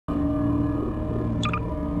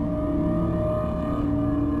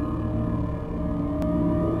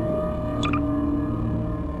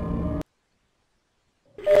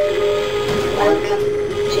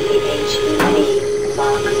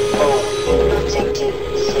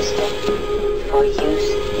for use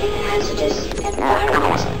in hazardous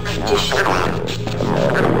environment conditions.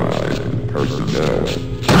 Alright, personnel.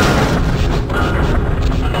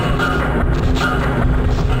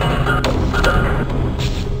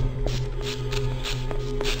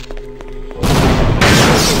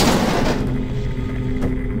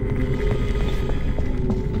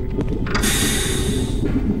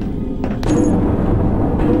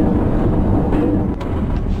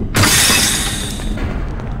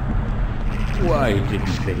 Why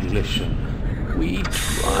didn't they listen? We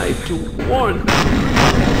tried to warn them.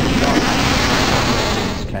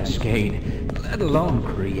 This cascade, let alone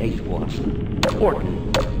create one.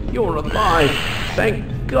 Orton, you're alive.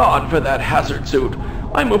 Thank God for that hazard suit.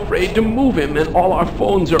 I'm afraid to move him and all our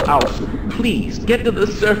phones are out. Please, get to the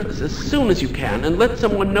surface as soon as you can and let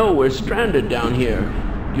someone know we're stranded down here.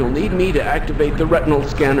 You'll need me to activate the retinal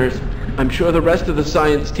scanners. I'm sure the rest of the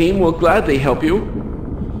science team will gladly help you.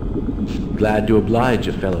 Glad to oblige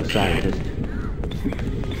a fellow scientist.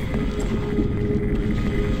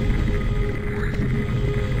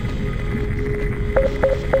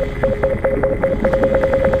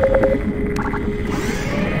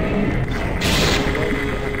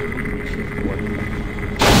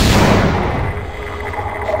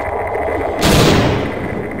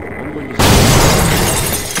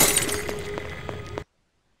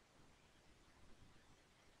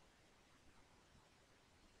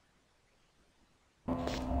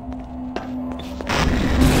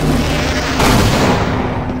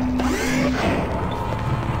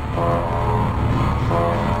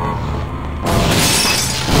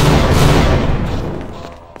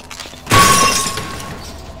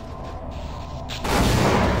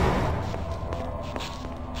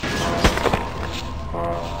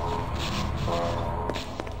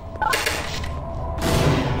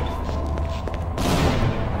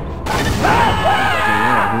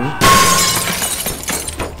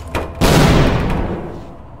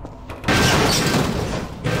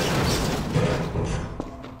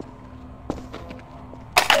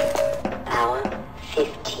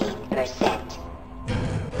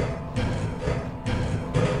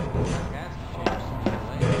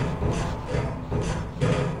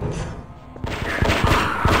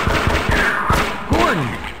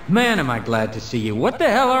 Man, am I glad to see you. What the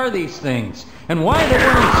hell are these things? And why are they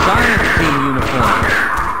wearing science team uniforms?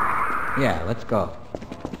 Yeah, let's go.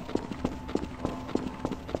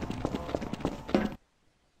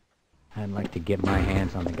 I'd like to get my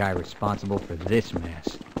hands on the guy responsible for this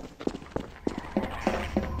mess.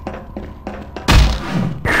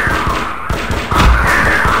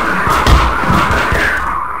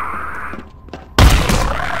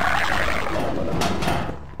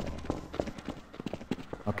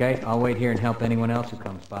 Okay, I'll wait here and help anyone else who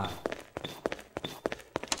comes by.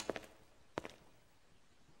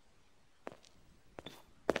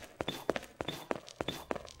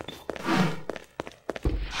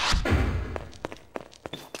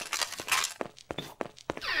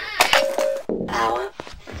 Power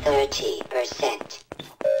 30%.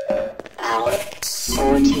 Power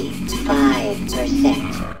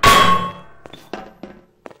 45%.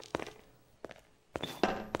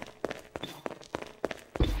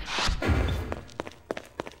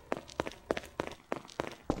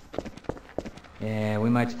 Yeah, we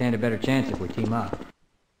might stand a better chance if we team up.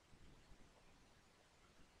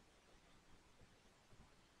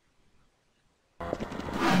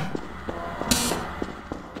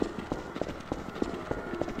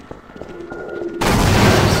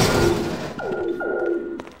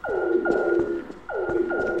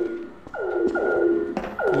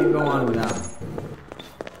 You go on without me.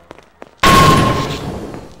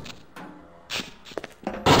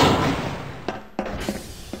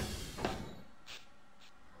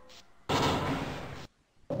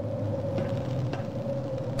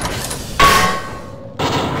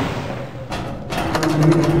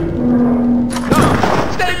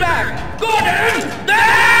 Stay back! Gordon!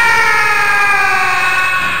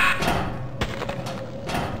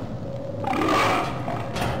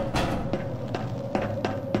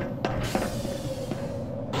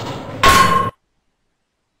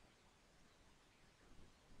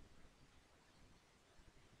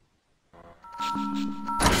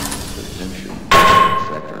 Attention.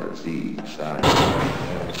 Sector C, side.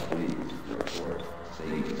 Please report.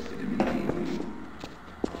 Safe immediately.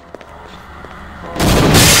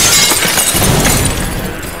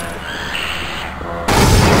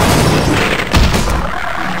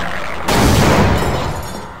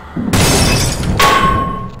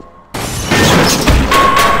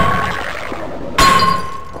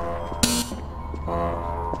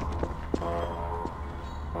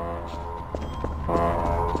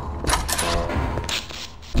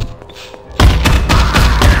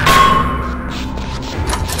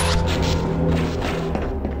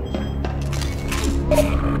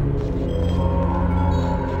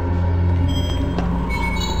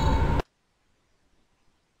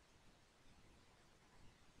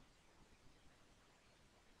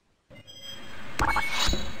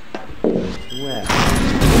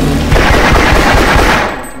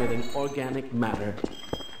 organic matter.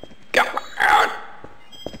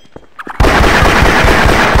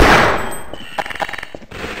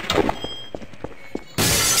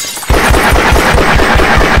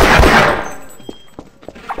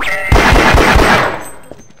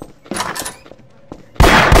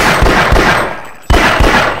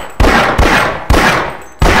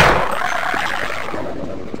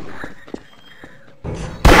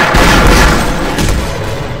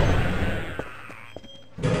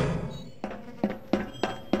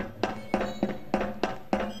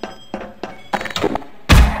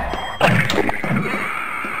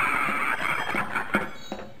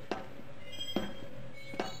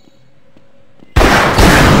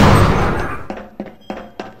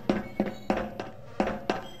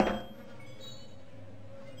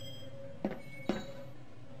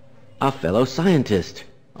 A fellow scientist.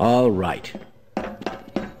 All right.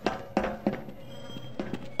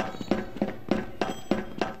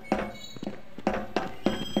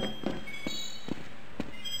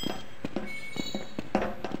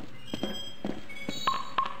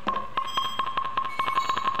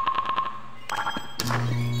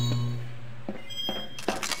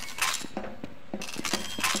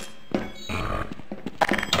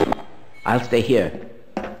 I'll stay here.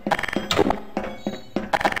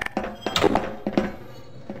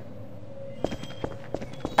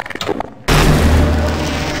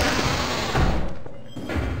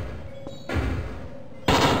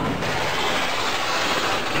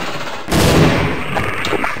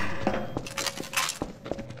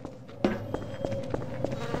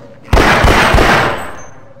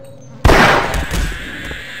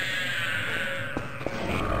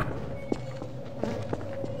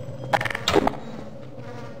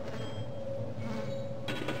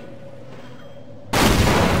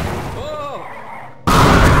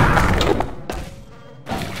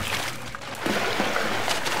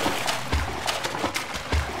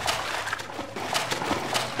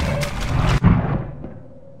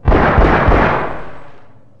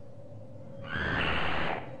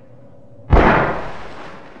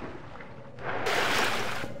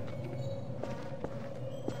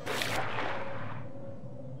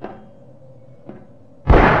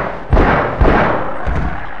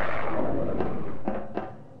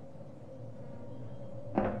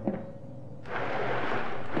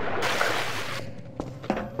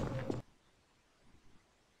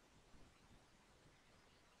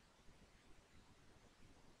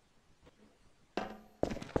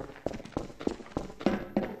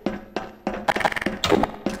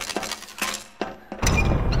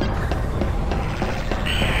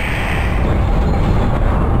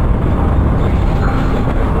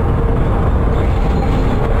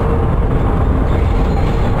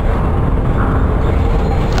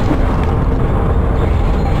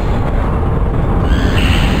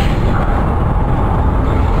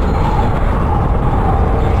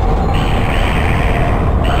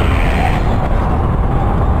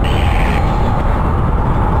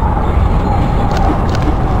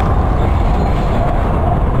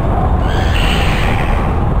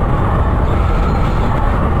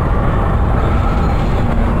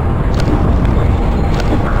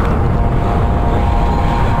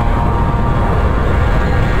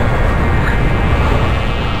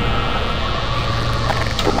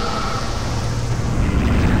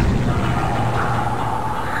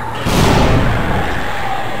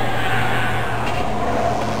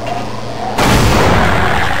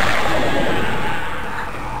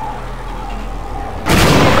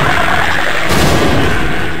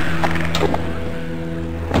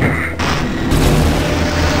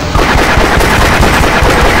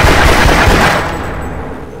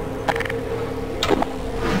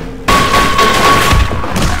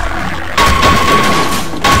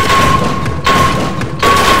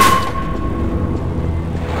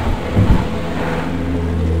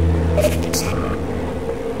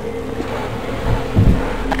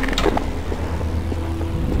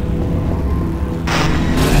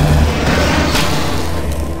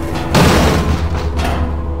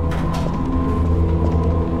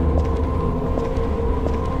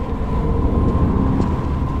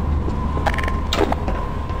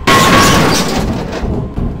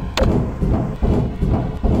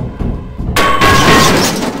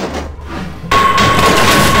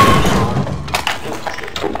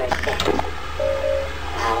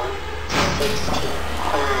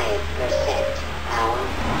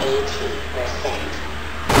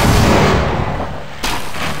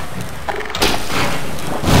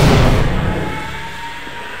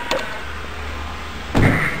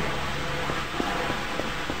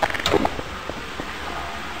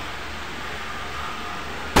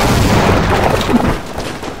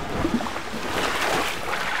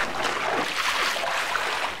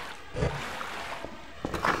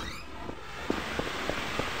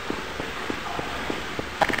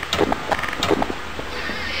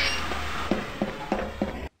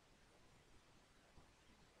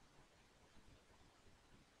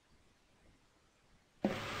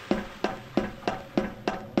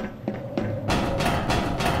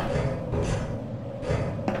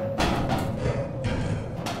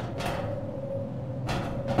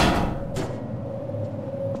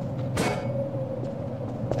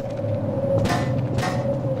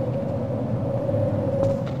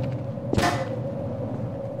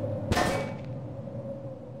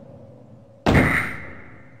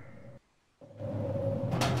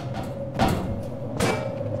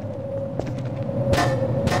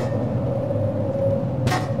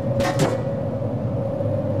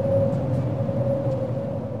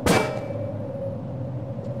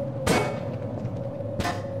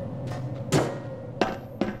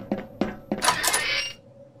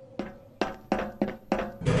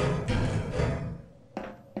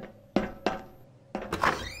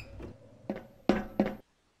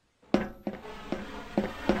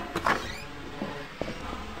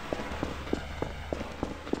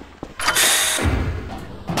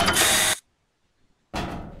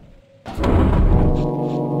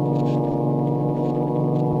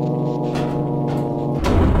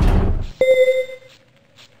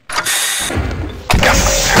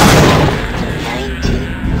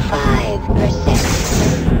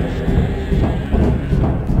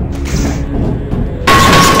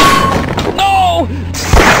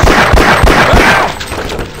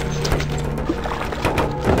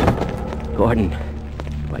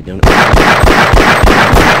 I don't.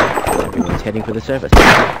 Everyone's heading for the surface,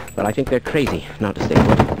 but I think they're crazy not to stay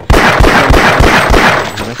put.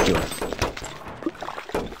 Rescue us.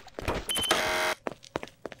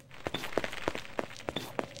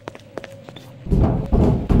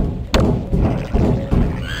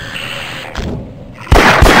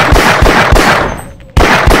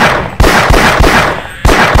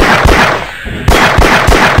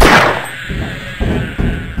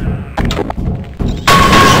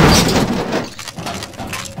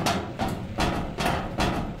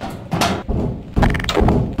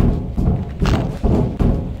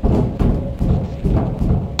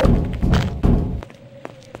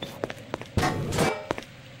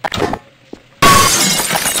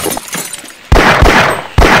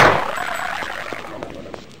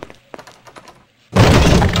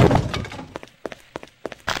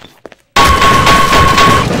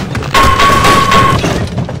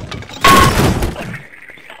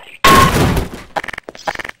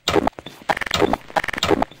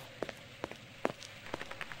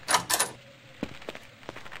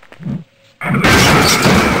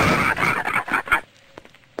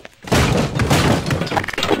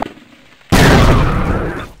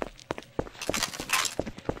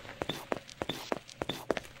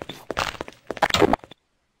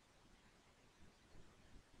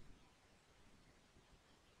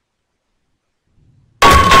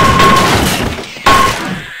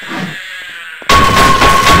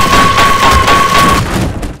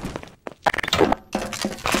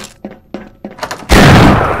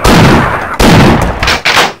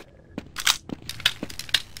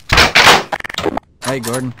 Hey,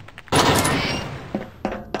 Gordon.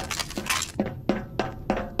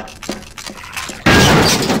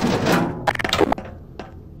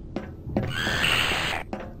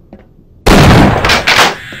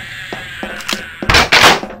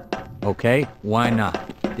 Okay, why not?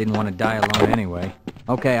 Didn't want to die alone anyway.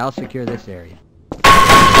 Okay, I'll secure this area. Is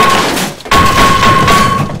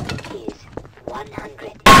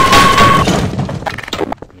 100.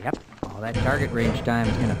 Yep, all that target range time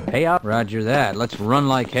is gonna pay off. Roger that. Let's run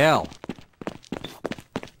like hell.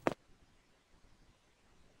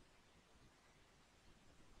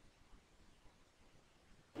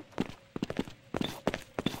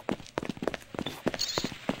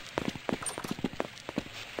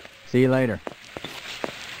 See you later.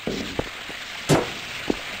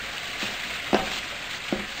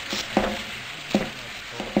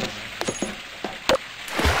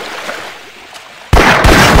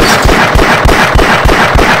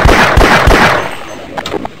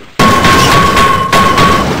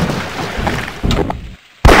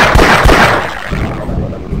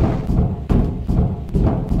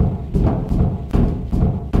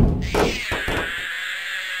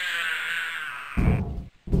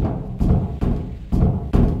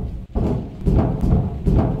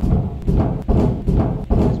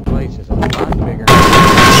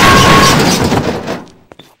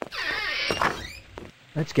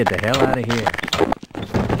 Let's get the hell out of here.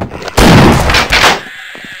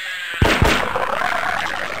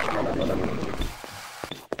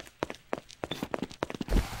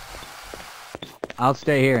 I'll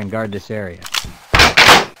stay here and guard this area.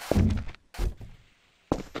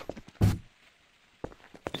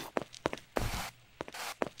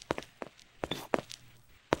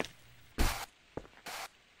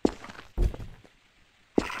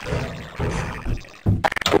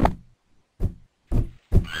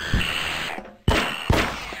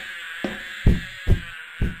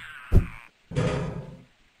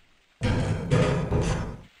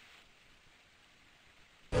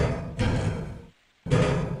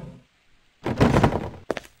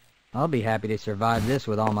 I'll be happy to survive this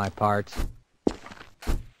with all my parts.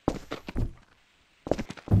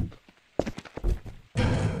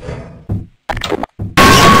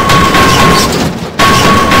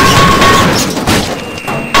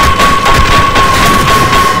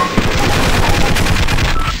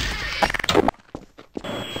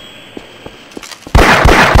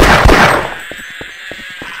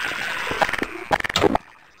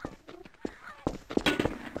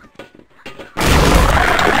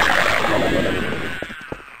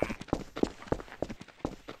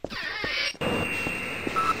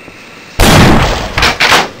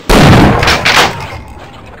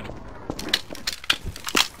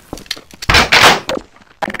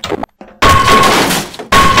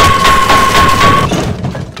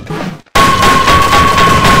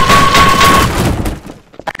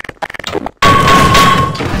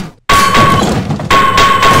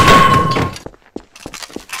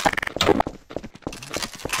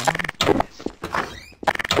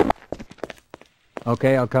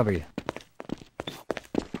 Okay, I'll cover you.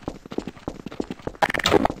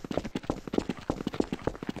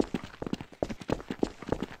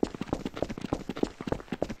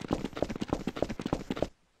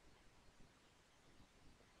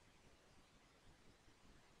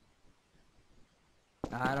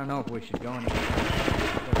 I don't know if we should go any...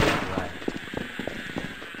 Right.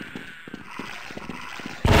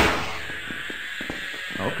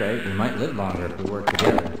 Okay, we might live longer if we work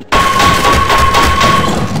together.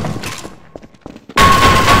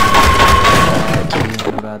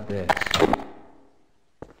 What about this?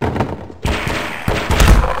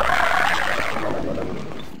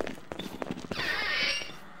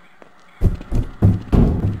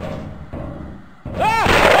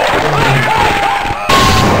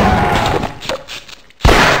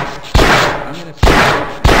 I'm gonna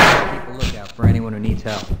keep a lookout for anyone who needs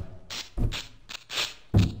help.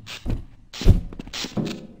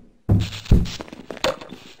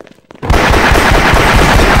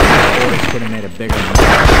 Could have made a bigger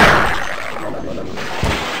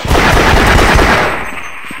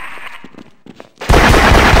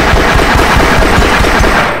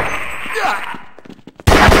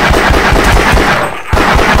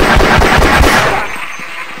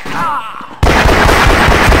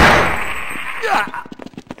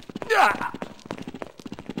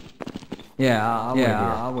Yeah,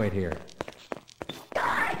 I'll wait here.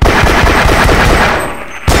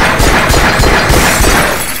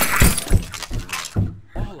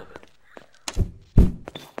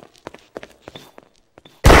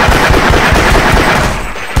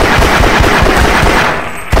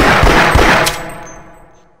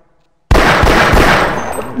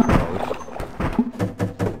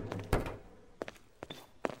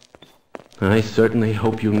 I certainly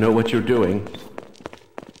hope you know what you're doing.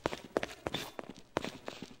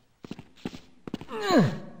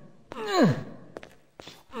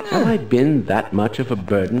 Have I been that much of a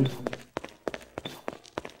burden?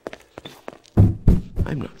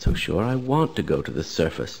 I'm not so sure I want to go to the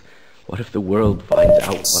surface. What if the world finds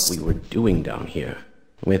out what we were doing down here?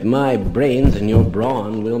 With my brains and your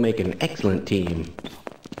brawn, we'll make an excellent team.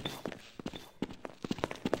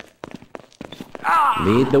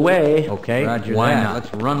 Lead the way. Okay, Roger why that. not?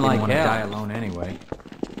 Let's run like hell. Didn't wanna Die alone anyway.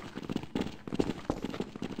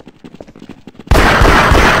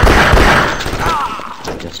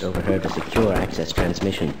 I just overheard a secure access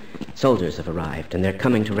transmission. Soldiers have arrived, and they're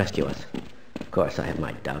coming to rescue us. Of course, I have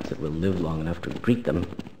my doubts that we'll live long enough to greet them.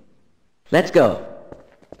 Let's go.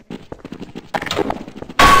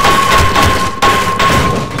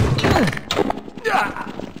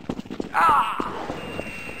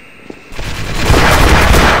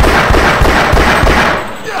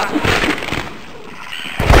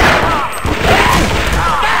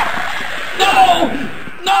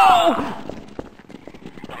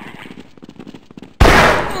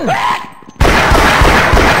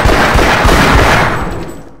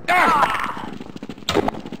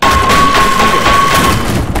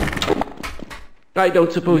 I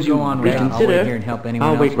don't suppose you go on, reconsider. I'll wait here and help anyone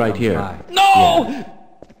I'll else wait who right comes here. by. No! Yeah.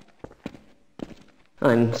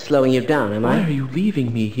 I'm slowing you down, am Why I? are you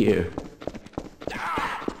leaving me here?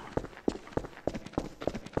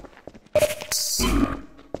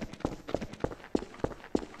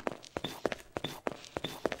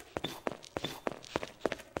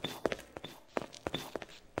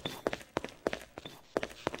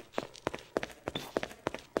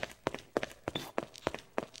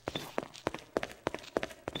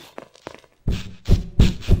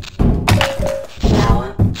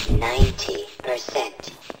 Power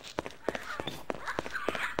 90%.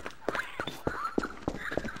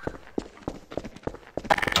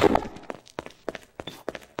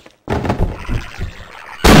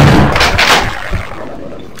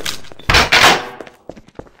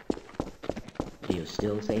 Do you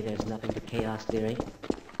still say there's nothing to chaos theory?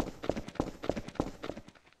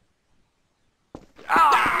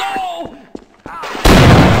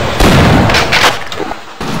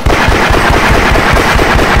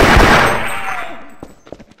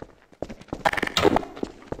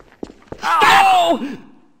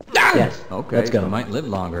 Yes. Okay, Let's go. we might live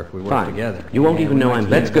longer if we work Fine. together. You won't even we know might I'm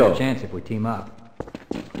stand here. a better Let's go. chance if we team up.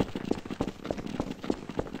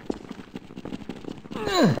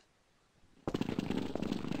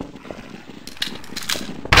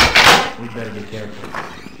 We better be careful.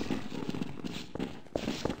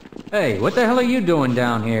 Hey, what the hell are you doing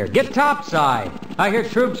down here? Get topside! I hear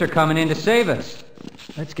troops are coming in to save us.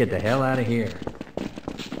 Let's get the hell out of here.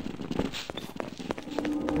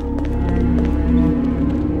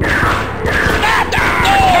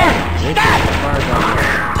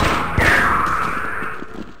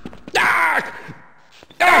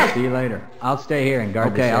 See you later. I'll stay here and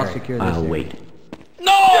guard this area. I'll secure this I'll area. wait.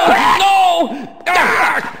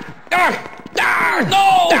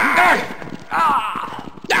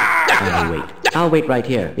 I'll wait. I'll wait right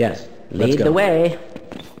here. Yes. Lead the way.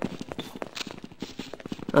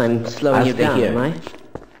 I'm slowing I'll you stay down, here. am I?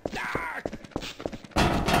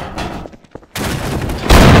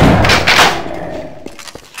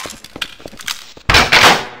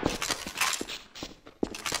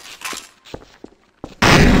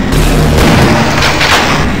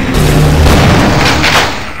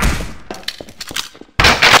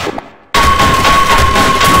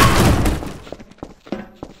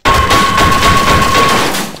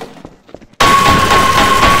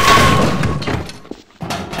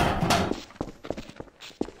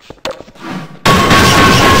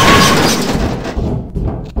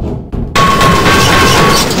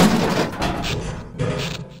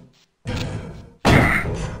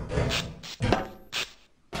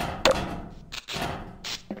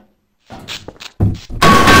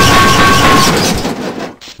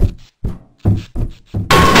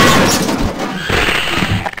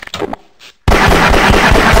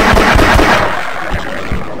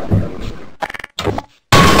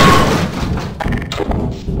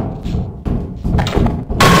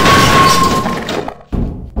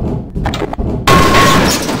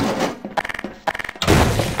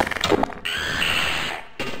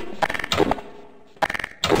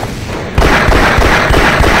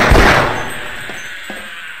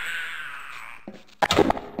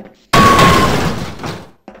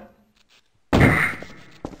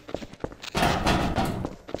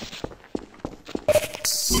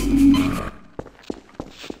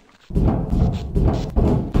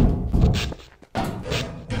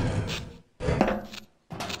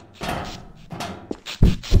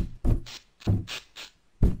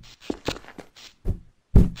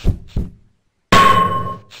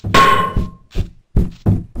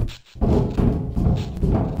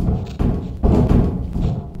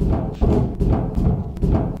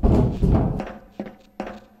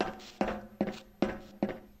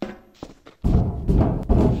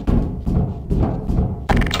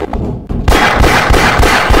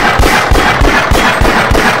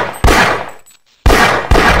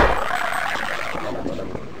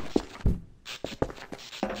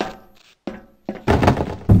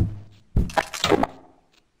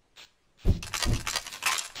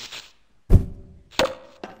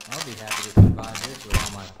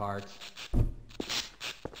 parts.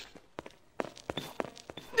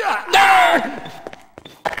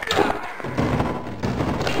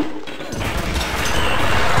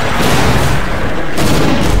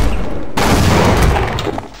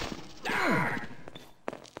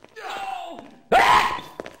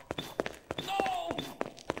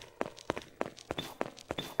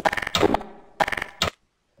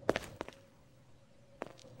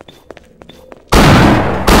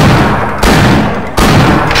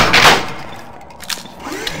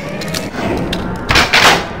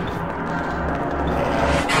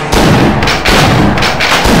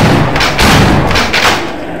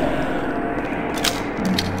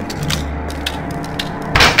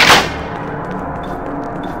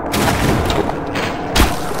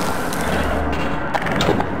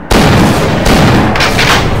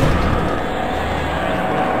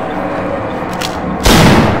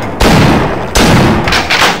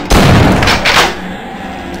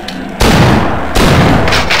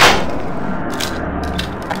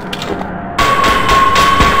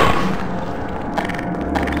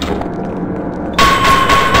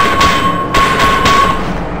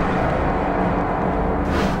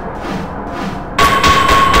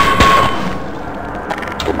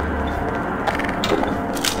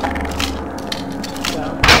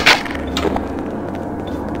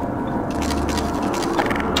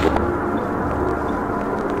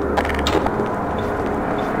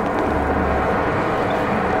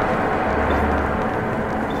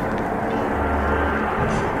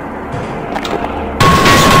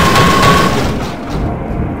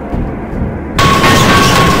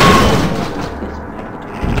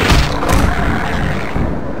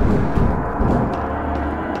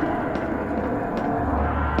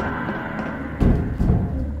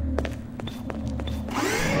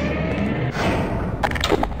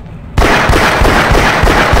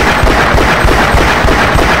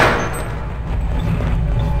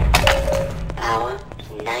 Power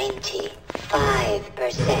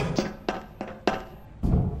 95%.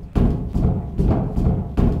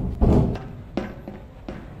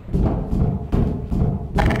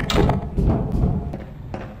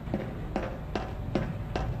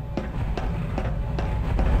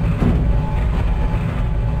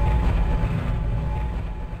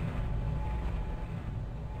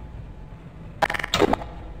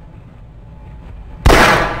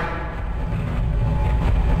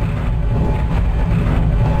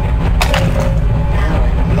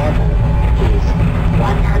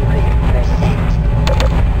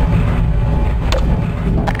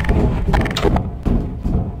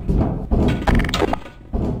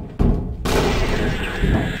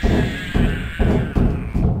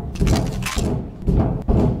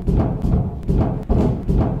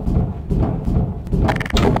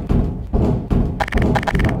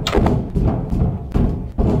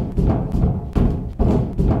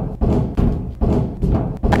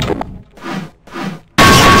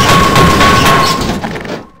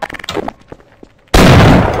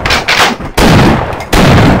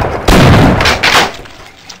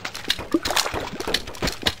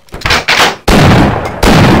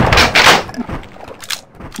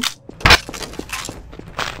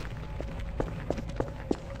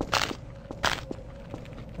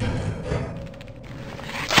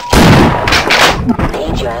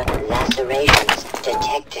 Major lacerations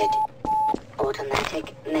detected.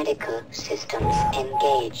 Automatic medical systems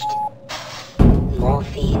engaged.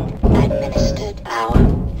 Morphine administered. Power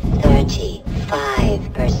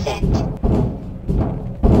 35%.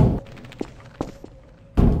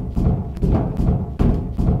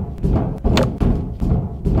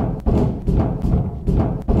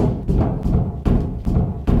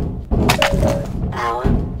 Power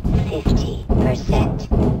 50%.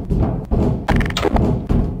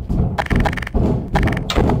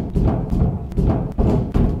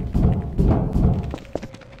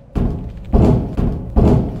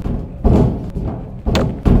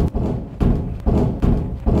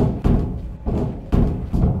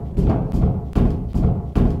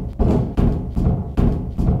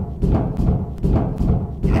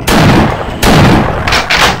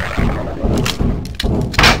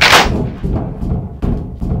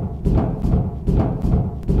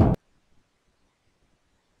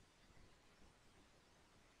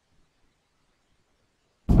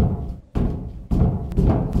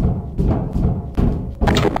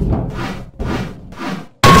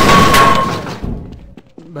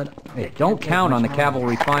 But hey, don't count on the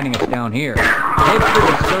cavalry finding us down here. Head for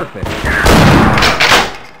the surface.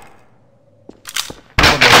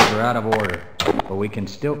 Elevators are out of order, but we can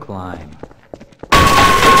still climb.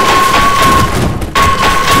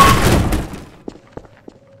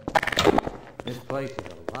 This place is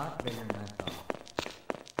a A lot bigger than I thought.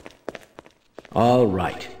 All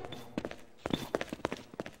right.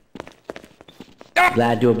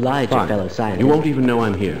 Glad to oblige Fine. your fellow scientist. You won't even know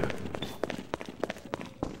I'm here.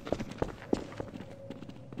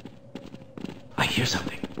 I hear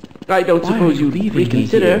something. I don't suppose you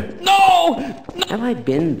reconsider. No! Have I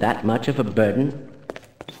been that much of a burden?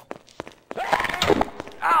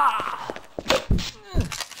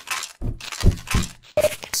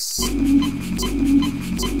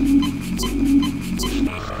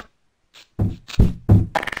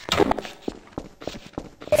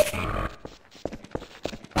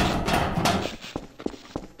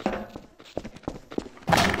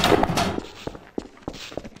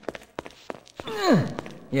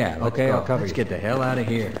 Yeah, okay, I'll cover Let's you. get the hell out of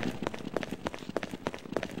here.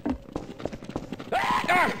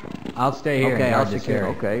 I'll stay here. Okay, and I'll guard the secure.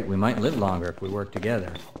 area. Okay. We might live longer if we work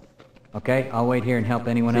together. Okay, I'll wait here and help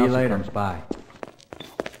anyone else who comes by.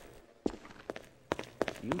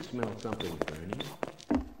 You smell something, Bernie.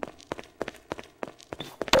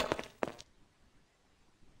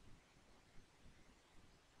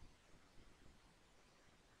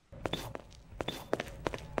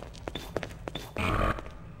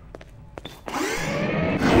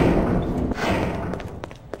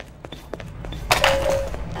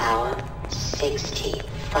 Power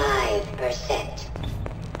 65%.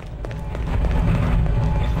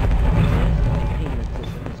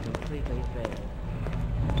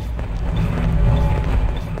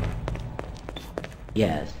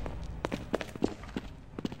 Yes.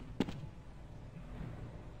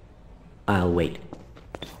 I'll wait.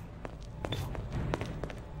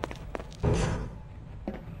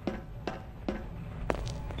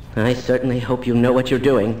 I certainly hope you know what you're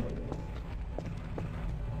doing.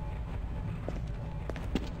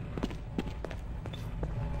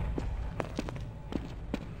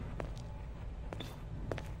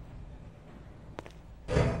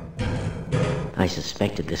 I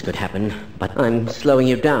suspected this could happen, but I'm slowing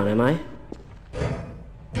you down, am I?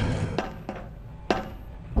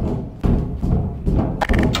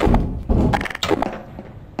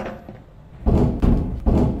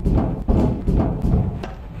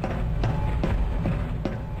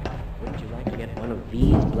 Wouldn't you like to get one of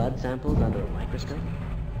these blood samples under a microscope?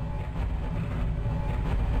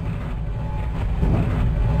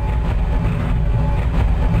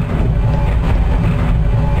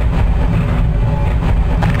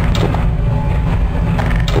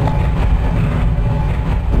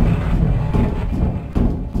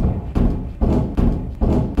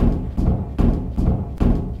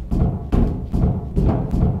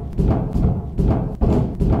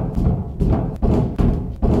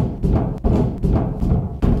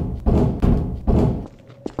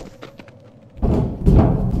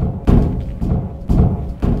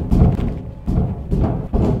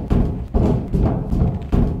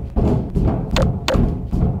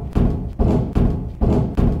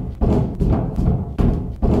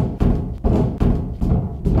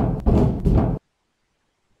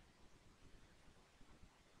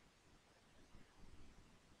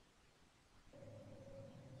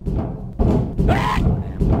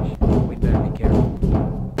 We better be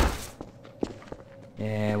careful.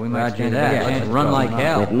 Yeah, we might do that. Yeah, Let's run like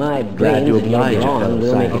hell. With my Glad brains to and your oblige you, brawn, fellow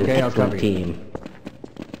we'll make it an Okay, I'll cover excellent you. team.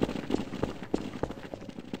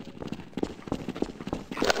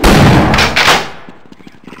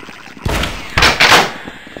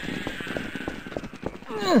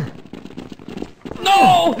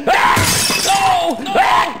 No!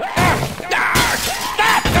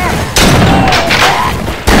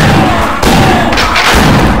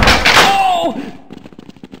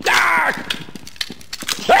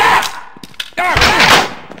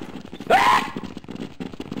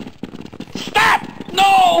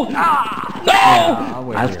 No! No! No! I'll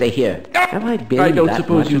wait I'll here. stay here. Have I been I don't that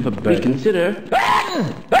suppose much you of a burden? reconsider.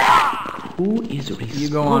 Who is responsible You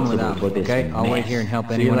go on without for me, this okay? I'll wait mess? here and help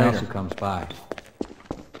See you anyone else later. who comes by.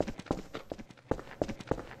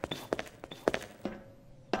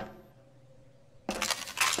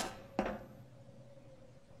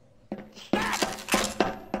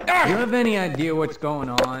 Do you have any idea what's going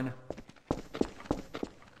on?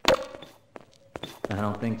 I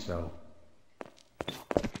don't think so.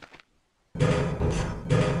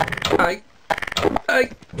 I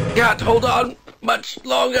can't hold on much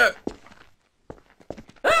longer.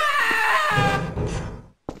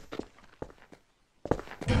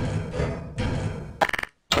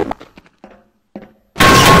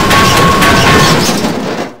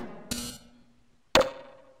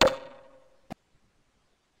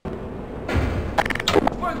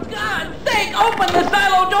 For God's sake, open the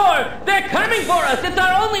silo door! They're coming for us! It's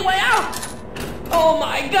our only way out! Oh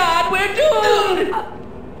my God, we're doomed!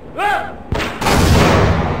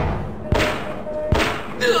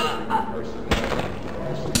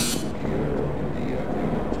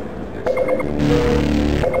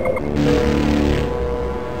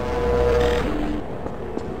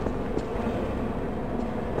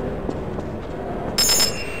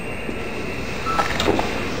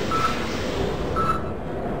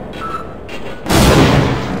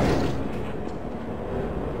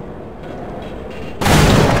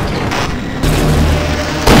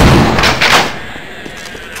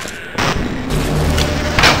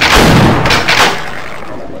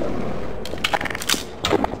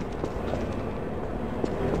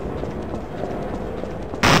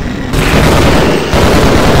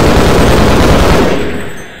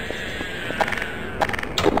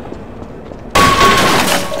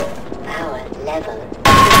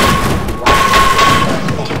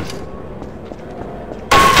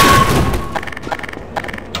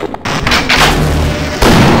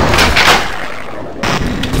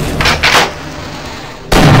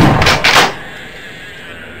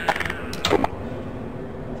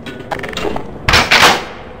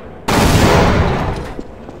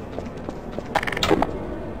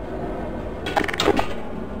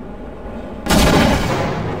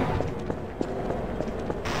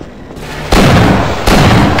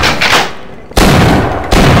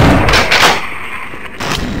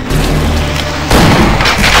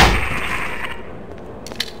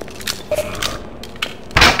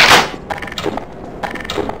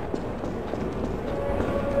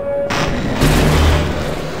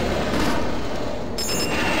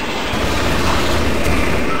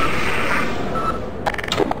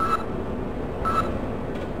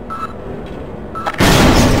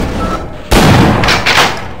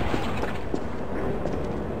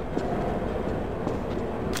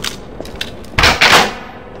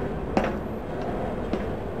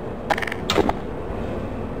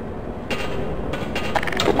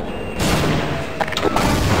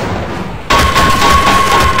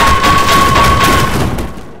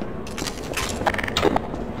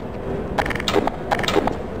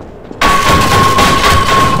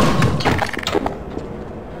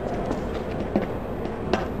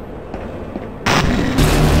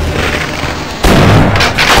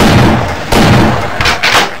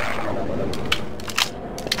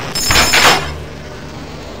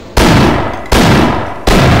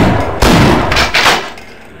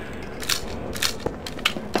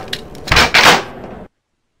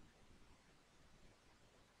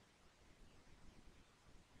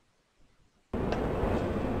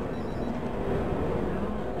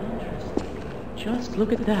 Just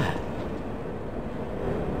look at that.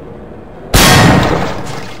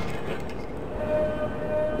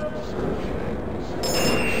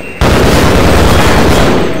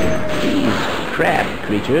 These crab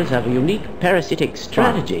creatures have a unique parasitic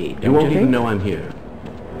strategy. You won't even know I'm here.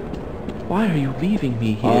 Why are you leaving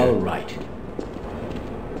me here? All right.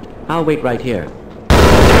 I'll wait right here.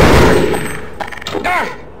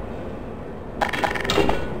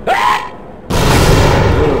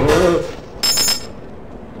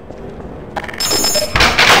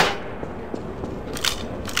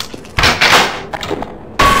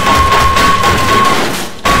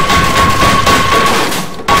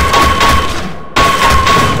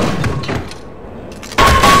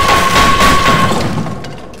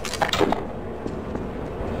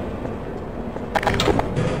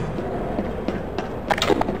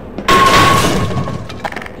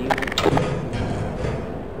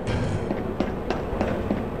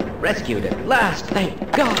 Rescued at last!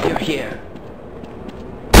 Thank God you're here!